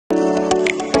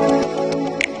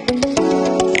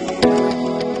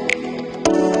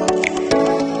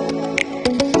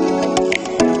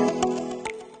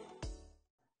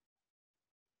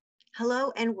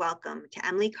Hello and welcome to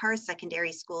Emily Carr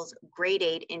Secondary School's Grade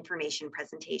 8 information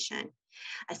presentation.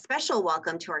 A special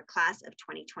welcome to our class of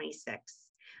 2026.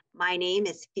 My name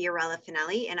is Fiorella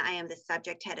Finelli and I am the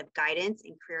subject head of guidance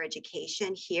and career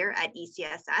education here at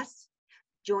ECSS.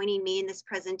 Joining me in this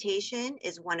presentation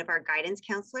is one of our guidance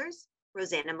counselors,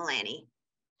 Rosanna Milani.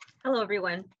 Hello,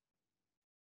 everyone.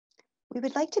 We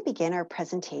would like to begin our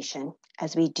presentation,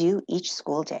 as we do each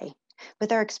school day,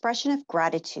 with our expression of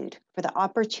gratitude for the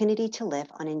opportunity to live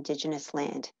on Indigenous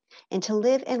land and to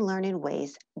live and learn in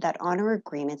ways that honor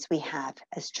agreements we have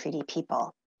as treaty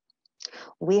people.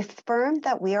 We affirm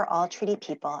that we are all treaty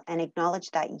people and acknowledge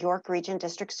that York Region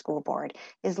District School Board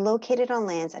is located on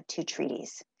lands of 2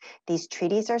 treaties. These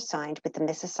treaties are signed with the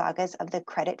Mississaugas of the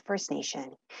Credit First Nation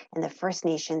and the First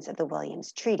Nations of the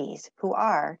Williams Treaties, who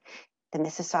are the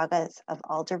Mississaugas of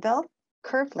Alderville,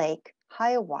 Curve Lake,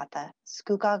 Hiawatha,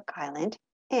 Scugog Island,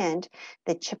 and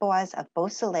the Chippewas of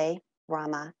Beausoleil,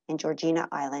 Rama, and Georgina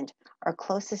Island, our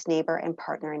closest neighbor and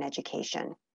partner in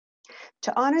education.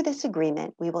 To honor this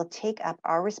agreement, we will take up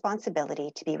our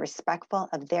responsibility to be respectful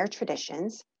of their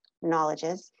traditions,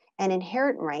 knowledges, and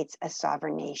inherent rights as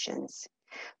sovereign nations.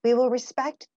 We will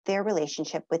respect their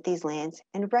relationship with these lands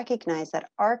and recognize that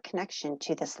our connection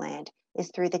to this land is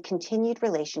through the continued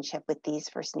relationship with these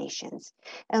First Nations,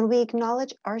 and we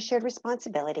acknowledge our shared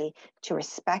responsibility to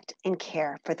respect and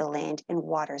care for the land and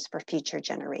waters for future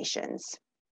generations.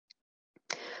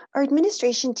 Our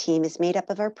administration team is made up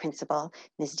of our principal,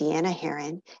 Ms. Deanna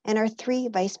Heron, and our 3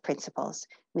 vice principals,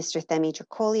 Mr. Themi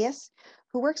Dracolius,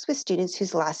 who works with students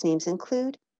whose last names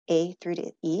include A through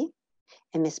to E,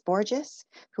 and Ms. Borges,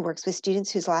 who works with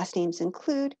students whose last names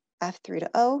include F through to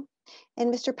O,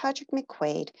 and Mr. Patrick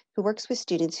McQuaid, who works with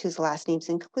students whose last names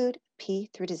include P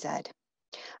through to Z.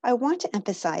 I want to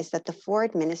emphasize that the 4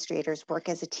 administrators work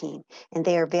as a team and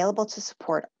they are available to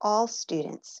support all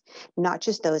students, not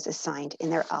just those assigned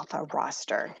in their Alpha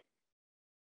roster.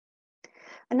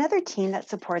 Another team that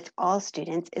supports all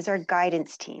students is our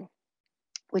guidance team,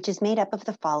 which is made up of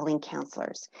the following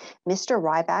counselors: Mr.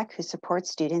 Ryback, who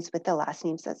supports students with the last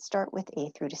names that start with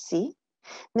A through to C,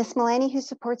 Ms. Milani, who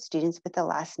supports students with the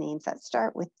last names that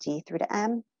start with D through to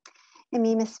M, and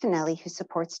me, Ms. Finelli, who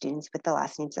supports students with the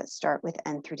last names that start with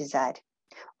N through to Z.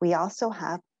 We also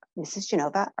have Mrs.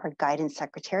 Genova, our guidance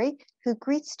secretary, who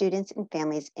greets students and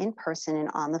families in person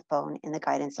and on the phone in the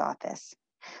guidance office.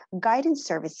 Guidance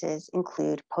services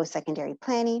include post-secondary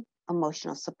planning,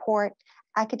 emotional support,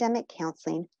 academic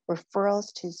counseling,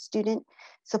 referrals to student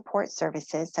support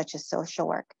services such as social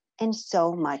work, and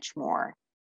so much more.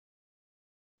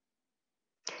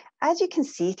 As you can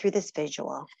see through this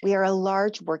visual, we are a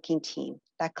large working team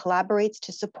that collaborates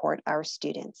to support our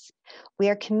students. We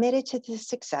are committed to the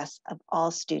success of all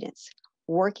students.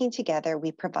 Working together,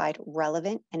 we provide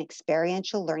relevant and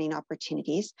experiential learning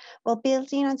opportunities while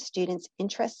building on students'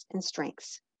 interests and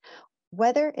strengths.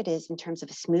 Whether it is in terms of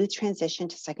a smooth transition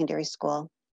to secondary school,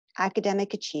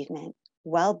 academic achievement,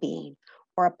 well-being,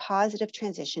 or a positive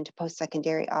transition to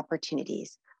post-secondary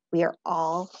opportunities, we are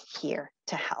all here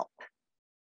to help.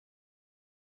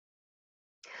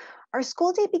 Our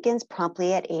school day begins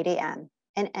promptly at 8 a.m.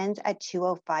 and ends at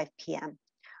 2:05 p.m.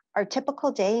 Our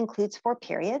typical day includes 4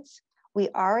 periods. We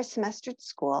are a semestered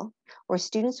school where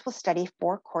students will study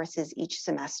 4 courses each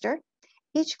semester.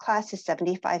 Each class is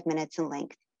 75 minutes in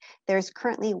length. There is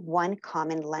currently 1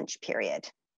 common lunch period.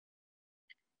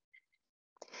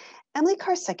 Emily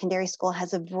Carr Secondary School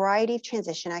has a variety of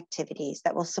transition activities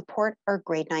that will support our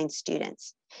grade 9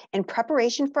 students. In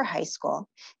preparation for high school,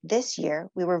 this year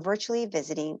we were virtually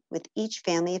visiting with each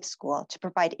family of school to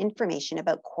provide information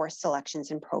about course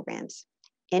selections and programs.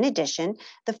 In addition,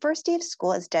 the first day of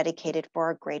school is dedicated for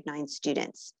our grade 9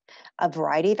 students. A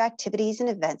variety of activities and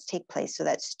events take place so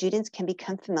that students can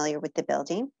become familiar with the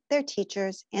building, their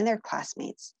teachers, and their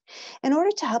classmates. In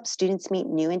order to help students meet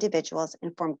new individuals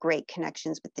and form great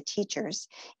connections with the teachers,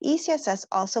 ECSS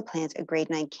also plans a grade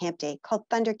 9 camp day called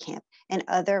Thunder Camp and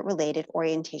other related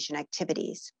orientation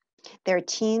activities. There are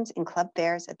teams and club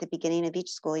fairs at the beginning of each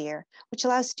school year, which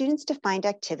allows students to find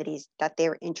activities that they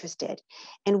are interested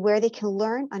in and where they can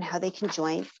learn on how they can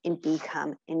join and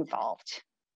become involved.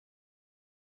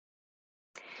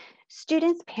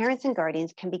 Students, parents, and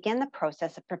guardians can begin the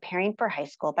process of preparing for high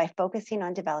school by focusing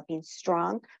on developing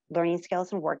strong learning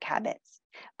skills and work habits.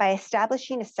 By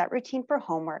establishing a set routine for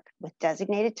homework with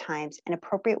designated times and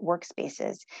appropriate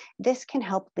workspaces, this can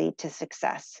help lead to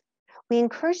success. We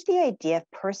encourage the idea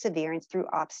of perseverance through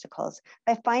obstacles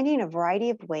by finding a variety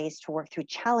of ways to work through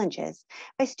challenges,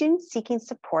 by students seeking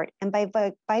support, and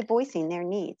by voicing their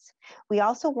needs. We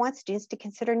also want students to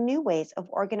consider new ways of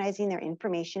organizing their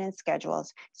information and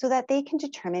schedules so that they can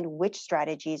determine which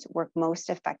strategies work most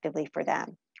effectively for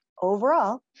them.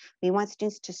 Overall, we want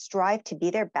students to strive to be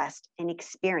their best and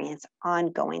experience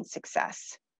ongoing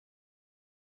success.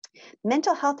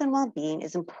 Mental health and well-being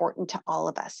is important to all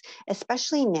of us,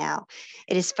 especially now.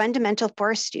 It is fundamental for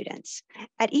our students.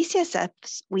 At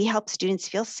ECSS, we help students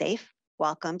feel safe,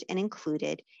 welcomed, and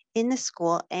included in the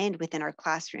school and within our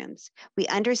classrooms. We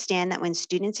understand that when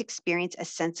students experience a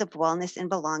sense of wellness and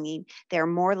belonging, they are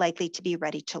more likely to be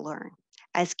ready to learn.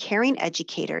 As caring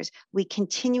educators, we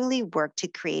continually work to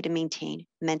create and maintain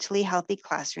mentally healthy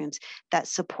classrooms that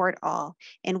support all,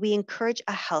 and we encourage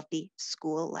a healthy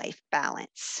school life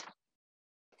balance.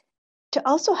 To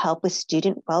also help with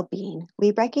student well-being,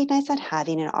 we recognize that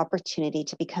having an opportunity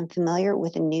to become familiar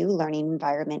with a new learning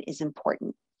environment is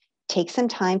important. Take some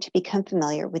time to become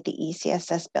familiar with the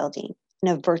ECSS building in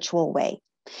a virtual way.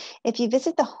 If you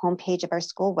visit the homepage of our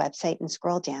school website and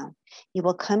scroll down, you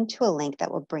will come to a link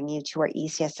that will bring you to our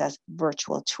ECSS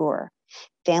virtual tour.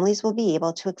 Families will be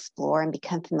able to explore and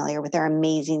become familiar with our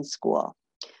amazing school.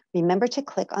 Remember to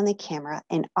click on the camera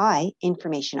and eye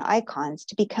information icons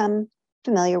to become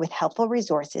familiar with helpful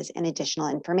resources and additional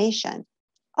information.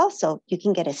 Also, you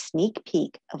can get a sneak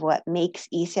peek of what makes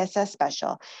ECSS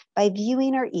special by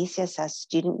viewing our ECSS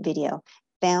student video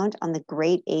found on the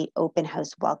Grade 8 Open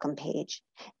House Welcome page.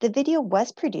 The video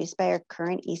was produced by our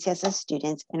current ECSS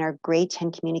students in our Grade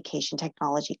 10 Communication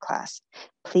Technology class.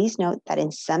 Please note that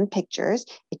in some pictures,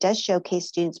 it does showcase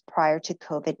students prior to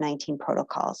COVID-19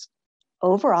 protocols.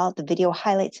 Overall, the video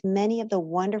highlights many of the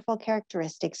wonderful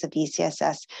characteristics of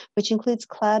ECSS, which includes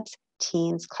clubs,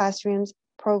 teams, classrooms,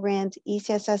 programs,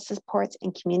 ECSS supports,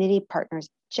 and community partners,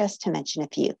 just to mention a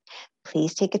few.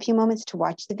 Please take a few moments to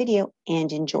watch the video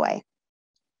and enjoy.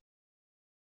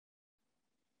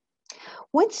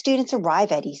 Once students arrive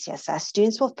at ECSS,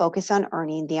 students will focus on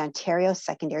earning the Ontario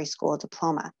Secondary School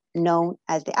Diploma, known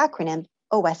as the acronym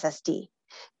OSSD.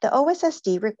 The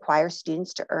OSSD requires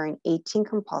students to earn 18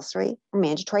 compulsory or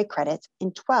mandatory credits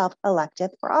and 12 elective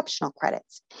or optional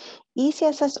credits.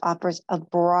 ECSS offers a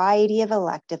variety of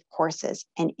elective courses,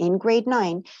 and in grade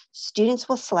 9, students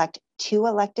will select 2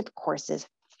 elective courses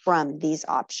from these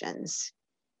options.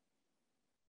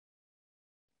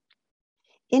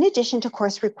 In addition to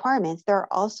course requirements, there are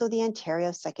also the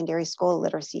Ontario Secondary School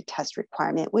Literacy Test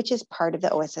requirement, which is part of the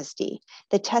OSSD.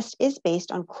 The test is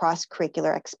based on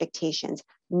cross-curricular expectations,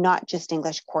 not just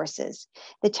English courses.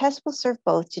 The test will serve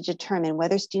both to determine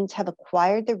whether students have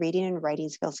acquired the reading and writing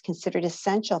skills considered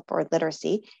essential for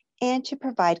literacy and to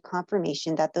provide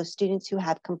confirmation that those students who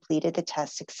have completed the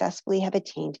test successfully have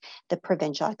attained the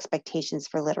provincial expectations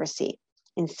for literacy.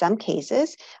 In some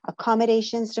cases,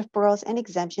 accommodations, deferrals, and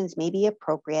exemptions may be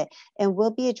appropriate and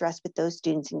will be addressed with those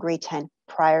students in grade 10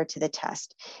 prior to the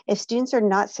test. If students are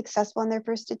not successful in their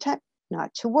first attempt,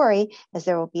 not to worry, as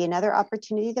there will be another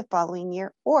opportunity the following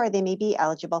year, or they may be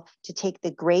eligible to take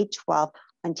the grade 12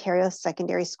 Ontario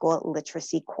Secondary School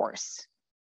Literacy course.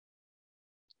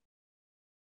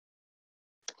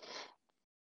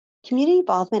 Community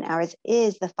involvement hours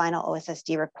is the final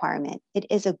OSSD requirement. It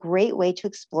is a great way to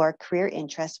explore career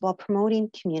interests while promoting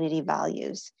community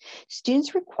values.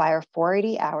 Students require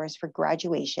 480 hours for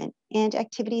graduation, and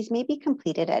activities may be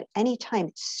completed at any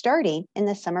time starting in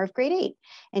the summer of grade 8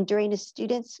 and during the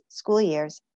students' school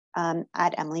years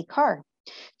at Emily Carr.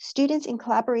 Students, in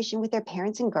collaboration with their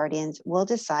parents and guardians, will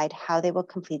decide how they will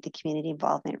complete the community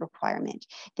involvement requirement.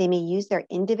 They may use their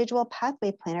individual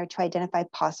pathway planner to identify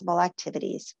possible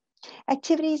activities.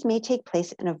 Activities may take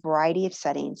place in a variety of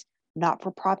settings,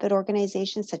 not-for-profit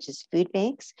organizations such as food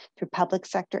banks, through public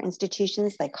sector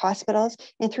institutions like hospitals,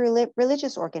 and through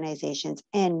religious organizations,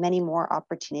 and many more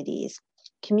opportunities.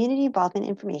 Community involvement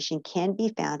information can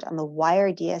be found on the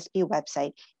YRDSB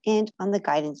website and on the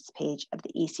guidance page of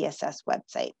the ECSS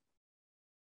website.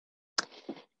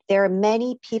 There are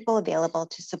many people available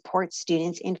to support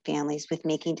students and families with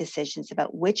making decisions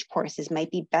about which courses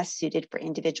might be best suited for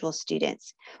individual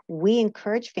students. We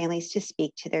encourage families to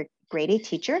speak to their grade 8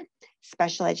 teacher,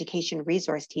 special education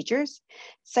resource teachers,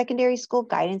 secondary school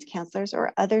guidance counselors,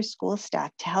 or other school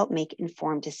staff to help make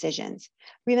informed decisions.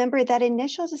 Remember that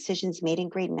initial decisions made in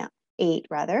grade 8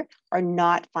 are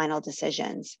not final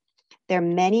decisions. There are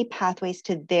many pathways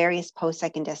to various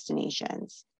post-second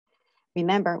destinations.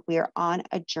 Remember, we are on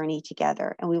a journey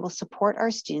together, and we will support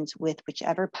our students with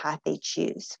whichever path they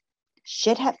choose.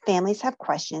 Should families have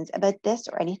questions about this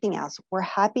or anything else, we're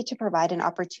happy to provide an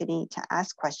opportunity to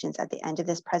ask questions at the end of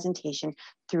this presentation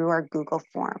through our Google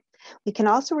form. We can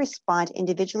also respond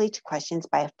individually to questions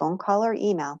by a phone call or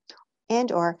email,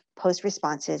 and/or post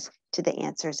responses to the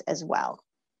answers as well.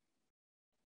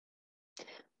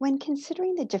 When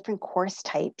considering the different course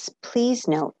types, please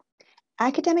note,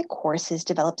 academic courses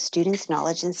develop students'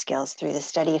 knowledge and skills through the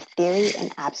study of theory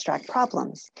and abstract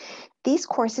problems. These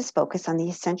courses focus on the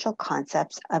essential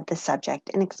concepts of the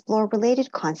subject and explore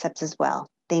related concepts as well.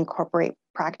 They incorporate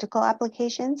practical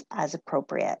applications as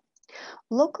appropriate.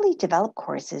 Locally developed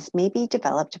courses may be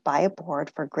developed by a board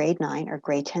for grade 9 or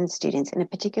grade 10 students in a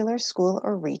particular school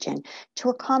or region to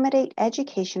accommodate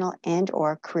educational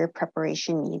and/or career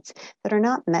preparation needs that are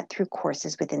not met through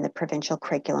courses within the provincial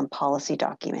curriculum policy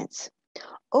documents.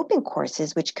 Open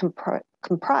courses, which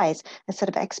comprise a set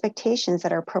of expectations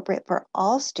that are appropriate for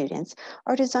all students,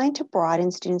 are designed to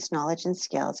broaden students' knowledge and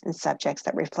skills in subjects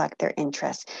that reflect their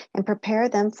interests and prepare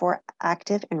them for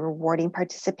active and rewarding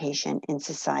participation in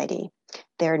society.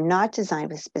 They are not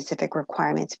designed with specific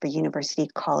requirements for university,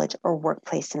 college, or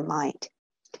workplace in mind.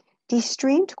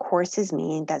 De-streamed courses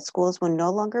mean that schools will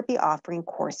no longer be offering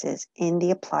courses in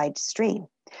the applied stream.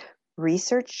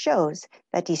 Research shows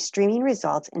that de-streaming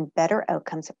results in better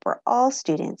outcomes for all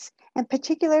students, and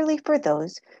particularly for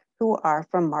those who are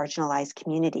from marginalized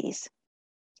communities.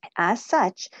 As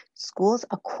such, schools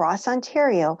across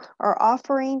Ontario are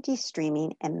offering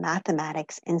de-streaming in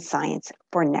mathematics and science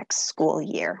for next school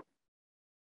year.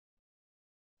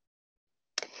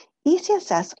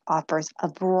 ECSS offers a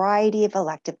variety of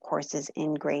elective courses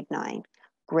in grade 9.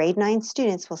 Grade 9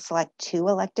 students will select 2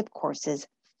 elective courses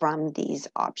from these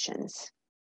options.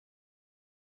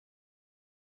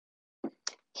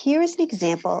 Here is an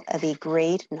example of a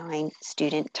grade 9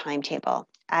 student timetable.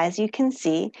 As you can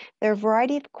see, there are a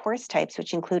variety of course types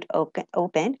which include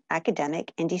open,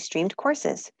 academic, and de-streamed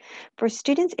courses. For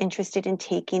students interested in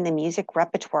taking the music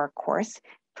repertoire course,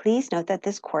 please note that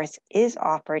this course is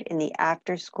offered in the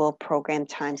after-school program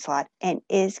time slot and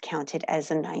is counted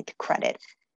as a 9th credit.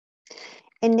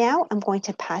 And now I'm going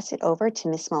to pass it over to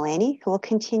Ms. Mullaney, who will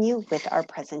continue with our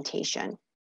presentation.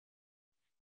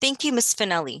 Thank you, Ms.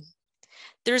 Finelli.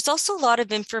 There's also a lot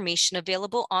of information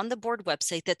available on the board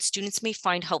website that students may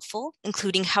find helpful,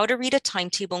 including how to read a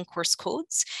timetable and course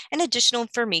codes, and additional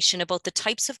information about the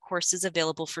types of courses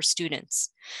available for students.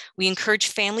 We encourage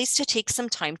families to take some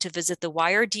time to visit the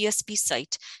YRDSB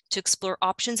site to explore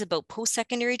options about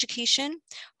post-secondary education,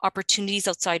 opportunities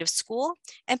outside of school,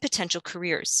 and potential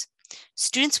careers.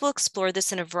 Students will explore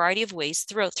this in a variety of ways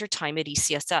throughout their time at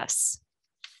ECSS.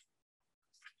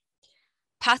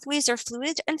 Pathways are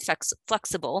fluid and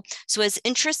flexible, so as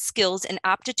interests, skills, and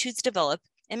aptitudes develop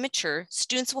and mature,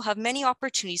 students will have many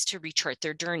opportunities to rechart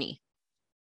their journey.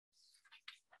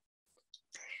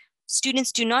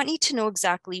 Students do not need to know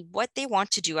exactly what they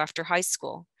want to do after high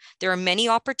school. There are many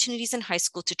opportunities in high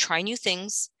school to try new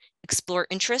things, explore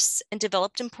interests, and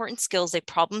develop important skills like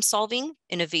problem solving,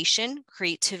 innovation,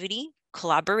 creativity,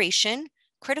 collaboration,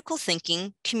 critical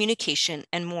thinking, communication,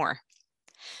 and more.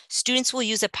 Students will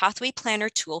use a pathway planner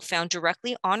tool found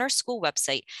directly on our school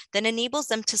website that enables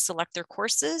them to select their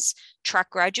courses, track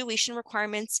graduation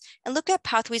requirements, and look at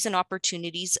pathways and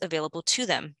opportunities available to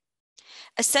them.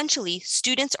 Essentially,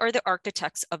 students are the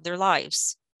architects of their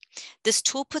lives. This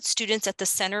tool puts students at the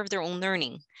center of their own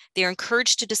learning. They are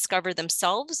encouraged to discover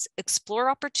themselves, explore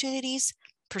opportunities,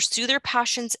 pursue their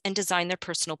passions, and design their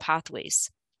personal pathways.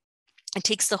 It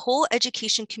takes the whole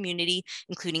education community,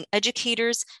 including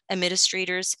educators,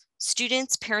 administrators,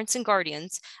 students, parents, and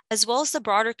guardians, as well as the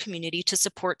broader community to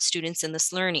support students in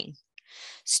this learning.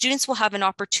 Students will have an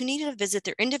opportunity to visit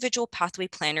their individual pathway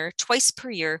planner twice per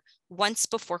year, once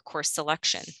before course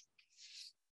selection.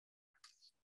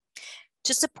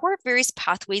 To support various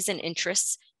pathways and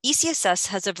interests, ECSS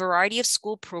has a variety of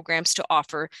school programs to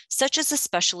offer, such as the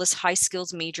Specialist High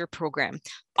Skills Major Program,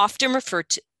 often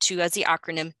referred to as the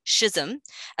acronym SHISM,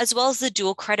 as well as the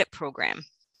Dual Credit Program.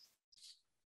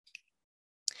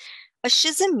 A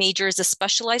SHISM major is a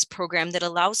specialized program that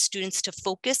allows students to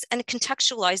focus and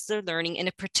contextualize their learning in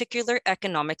a particular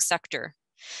economic sector.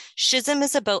 SHISM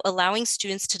is about allowing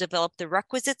students to develop the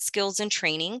requisite skills and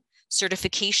training,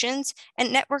 certifications,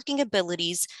 and networking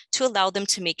abilities to allow them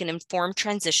to make an informed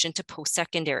transition to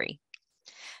post-secondary.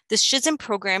 The SHISM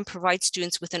program provides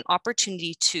students with an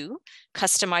opportunity to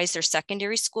customize their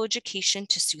secondary school education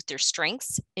to suit their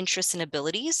strengths, interests, and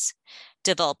abilities,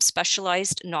 develop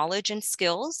specialized knowledge and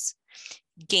skills,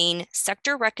 gain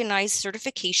sector-recognized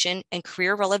certification and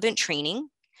career-relevant training,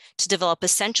 to develop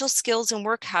essential skills and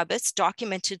work habits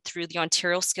documented through the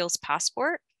Ontario Skills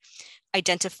Passport,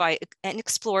 identify and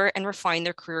explore and refine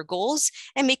their career goals,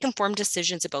 and make informed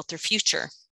decisions about their future.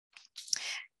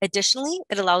 Additionally,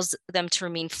 it allows them to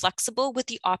remain flexible with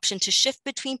the option to shift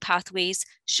between pathways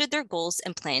should their goals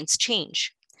and plans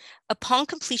change. Upon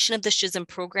completion of the SHISM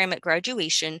program at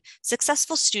graduation,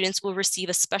 successful students will receive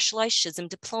a specialized SHISM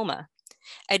diploma.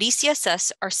 At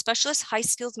ECSS, our specialist high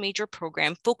skills major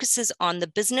program focuses on the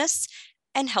business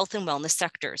and health and wellness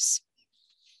sectors.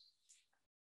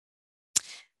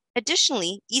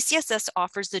 Additionally, ECSS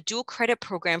offers the dual credit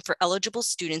program for eligible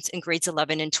students in grades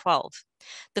 11 and 12.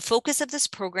 The focus of this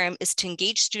program is to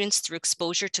engage students through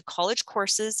exposure to college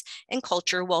courses and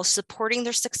culture while supporting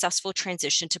their successful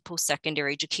transition to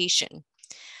post-secondary education.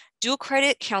 Dual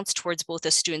credit counts towards both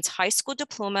a student's high school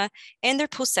diploma and their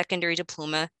post-secondary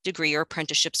diploma, degree, or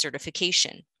apprenticeship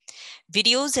certification.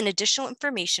 Videos and additional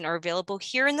information are available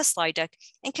here in the slide deck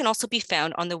and can also be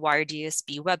found on the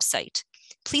WireDSB website.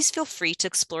 Please feel free to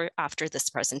explore after this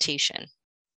presentation.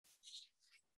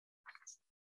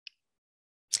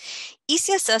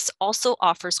 ECSS also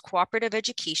offers cooperative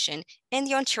education and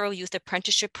the Ontario Youth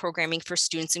Apprenticeship Programming for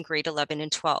students in grade 11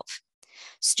 and 12.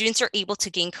 Students are able to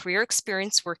gain career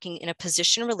experience working in a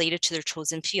position related to their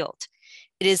chosen field.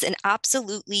 It is an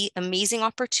absolutely amazing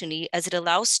opportunity as it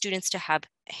allows students to have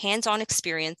hands-on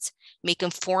experience, make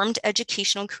informed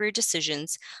educational and career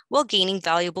decisions while gaining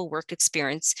valuable work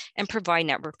experience and provide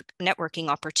networking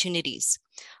opportunities.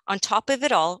 On top of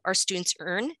it all, our students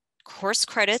earn course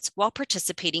credits while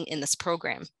participating in this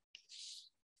program.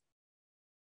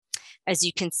 As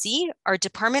you can see, our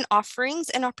department offerings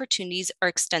and opportunities are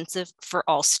extensive for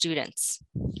all students.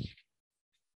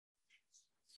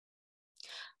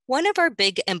 One of our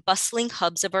big and bustling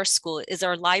hubs of our school is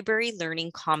our library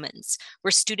learning commons,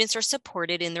 where students are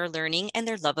supported in their learning and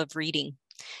their love of reading.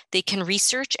 They can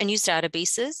research and use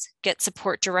databases, get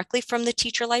support directly from the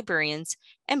teacher librarians,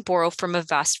 and borrow from a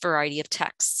vast variety of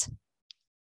texts.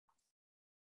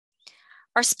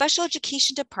 Our special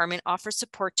education department offers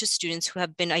support to students who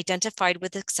have been identified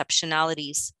with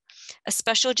exceptionalities. A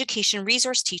special education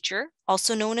resource teacher,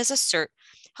 also known as a CERT,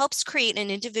 helps create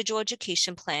an individual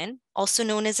education plan, also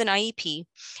known as an IEP,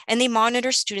 and they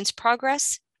monitor students'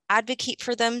 progress, advocate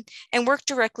for them, and work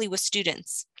directly with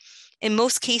students. In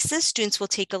most cases, students will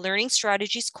take a learning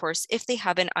strategies course if they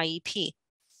have an IEP.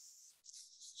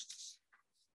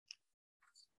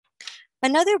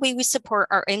 Another way we support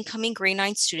our incoming grade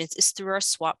 9 students is through our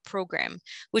SWAP program,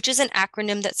 which is an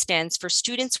acronym that stands for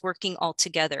Students Working All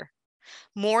Together.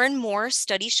 More and more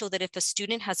studies show that if a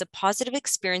student has a positive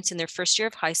experience in their first year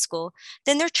of high school,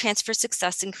 then their chance for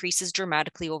success increases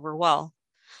dramatically overall.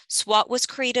 SWAT was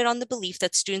created on the belief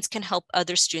that students can help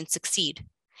other students succeed.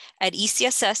 At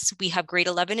ECSS, we have grade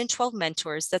 11 and 12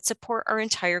 mentors that support our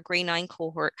entire grade 9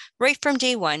 cohort right from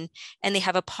day one, and they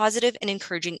have a positive and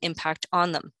encouraging impact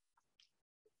on them.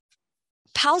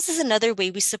 PALS is another way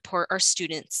we support our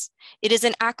students. It is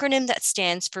an acronym that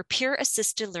stands for Peer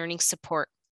Assisted Learning Support.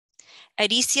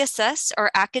 At ECSS,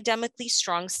 our academically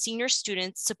strong senior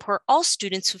students support all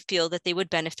students who feel that they would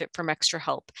benefit from extra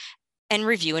help and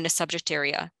review in a subject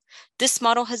area. This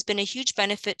model has been a huge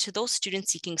benefit to those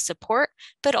students seeking support,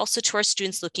 but also to our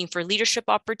students looking for leadership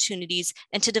opportunities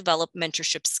and to develop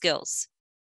mentorship skills.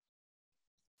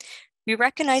 We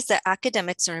recognize that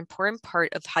academics are an important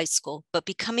part of high school, but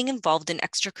becoming involved in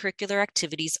extracurricular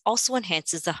activities also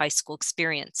enhances the high school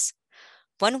experience.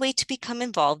 One way to become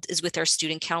involved is with our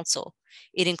student council.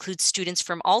 It includes students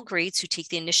from all grades who take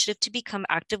the initiative to become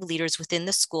active leaders within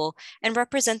the school and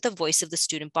represent the voice of the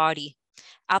student body.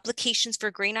 Applications for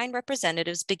grade 9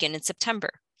 representatives begin in September.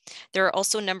 There are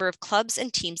also a number of clubs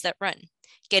and teams that run.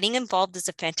 Getting involved is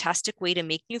a fantastic way to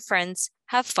make new friends,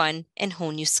 have fun, and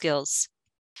hone new skills.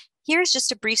 Here's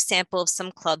just a brief sample of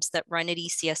some clubs that run at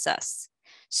ECSS.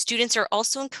 Students are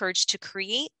also encouraged to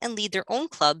create and lead their own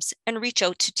clubs and reach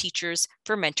out to teachers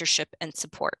for mentorship and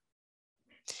support.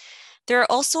 There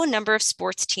are also a number of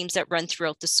sports teams that run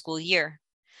throughout the school year.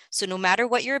 So no matter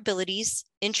what your abilities,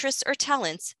 interests, or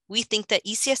talents, we think that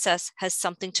ECSS has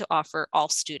something to offer all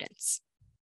students.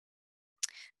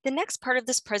 The next part of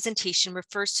this presentation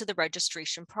refers to the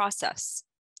registration process.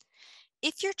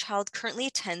 If your child currently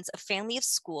attends a family of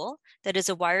school that is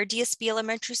a WireDSB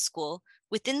elementary school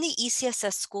within the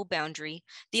ECSS school boundary,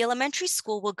 the elementary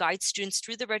school will guide students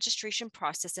through the registration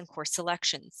process and course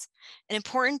selections. An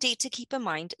important date to keep in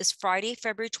mind is Friday,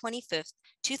 February 25th,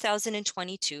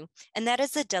 2022, and that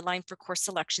is the deadline for course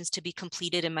selections to be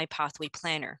completed in My Pathway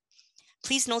Planner.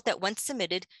 Please note that once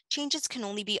submitted, changes can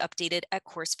only be updated at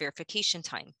course verification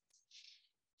time.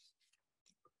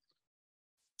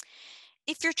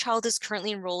 If your child is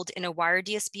currently enrolled in a Wire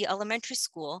DSB elementary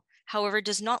school, however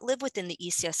does not live within the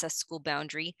ECSS school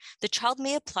boundary, the child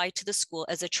may apply to the school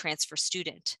as a transfer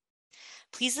student.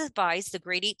 Please advise the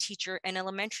grade 8 teacher and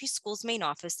elementary school's main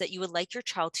office that you would like your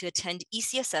child to attend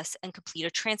ECSS and complete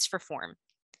a transfer form.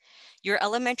 Your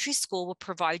elementary school will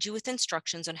provide you with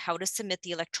instructions on how to submit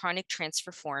the electronic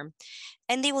transfer form,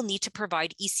 and they will need to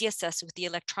provide ECSS with the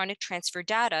electronic transfer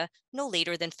data no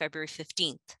later than February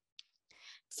 15th.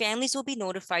 Families will be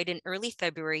notified in early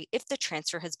February if the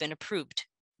transfer has been approved.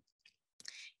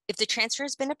 If the transfer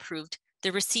has been approved,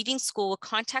 the receiving school will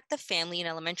contact the family in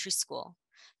elementary school.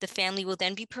 The family will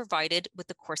then be provided with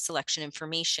the course selection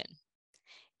information.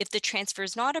 If the transfer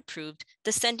is not approved,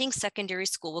 the sending secondary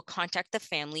school will contact the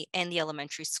family and the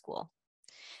elementary school.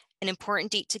 An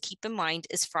important date to keep in mind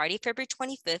is Friday, February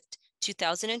 25th,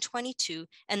 2022,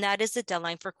 and that is the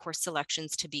deadline for course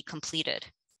selections to be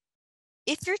completed.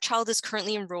 If your child is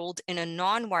currently enrolled in a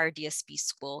non-Wire DSB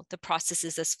school, the process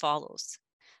is as follows.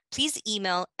 Please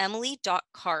email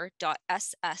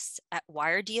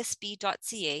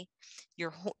emily.carr.ss@wiredsb.ca,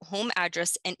 your home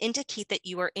address, and indicate that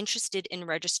you are interested in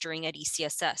registering at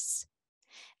ECSS.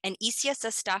 An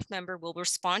ECSS staff member will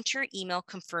respond to your email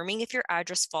confirming if your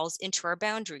address falls into our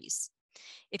boundaries.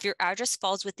 If your address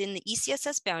falls within the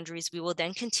ECSS boundaries, we will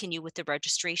then continue with the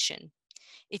registration.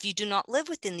 If you do not live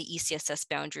within the ECSS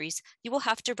boundaries, you will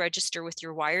have to register with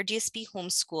your Wire DSB home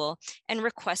school and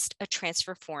request a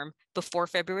transfer form before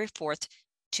February 4th,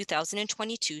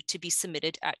 2022 to be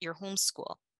submitted at your home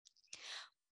school.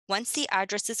 Once the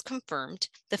address is confirmed,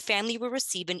 the family will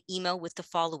receive an email with the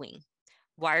following: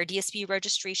 Wire DSB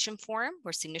registration form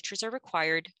where signatures are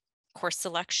required, course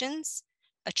selections,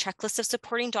 a checklist of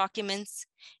supporting documents,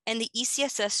 and the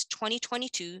ECSS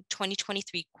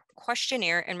 2022-2023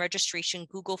 questionnaire and registration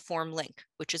Google form link,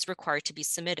 which is required to be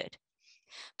submitted.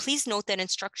 Please note that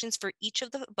instructions for each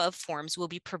of the above forms will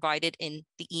be provided in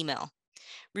the email.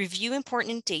 Review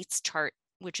important dates chart,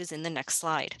 which is in the next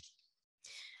slide.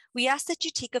 We ask that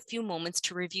you take a few moments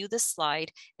to review this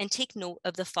slide and take note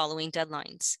of the following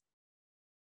deadlines.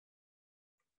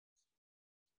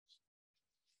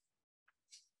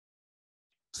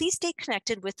 Please stay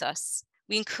connected with us.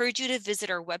 We encourage you to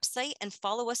visit our website and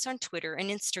follow us on Twitter and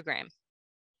Instagram.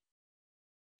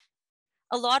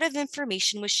 A lot of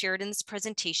information was shared in this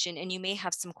presentation, and you may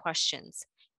have some questions.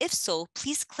 If so,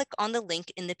 please click on the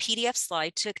link in the PDF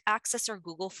slide to access our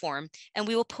Google form, and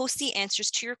we will post the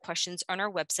answers to your questions on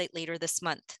our website later this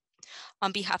month.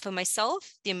 On behalf of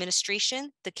myself, the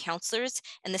administration, the counselors,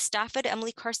 and the staff at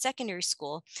Emily Carr Secondary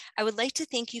School, I would like to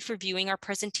thank you for viewing our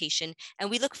presentation, and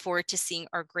we look forward to seeing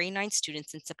our grade 9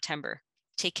 students in September.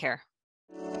 Take care.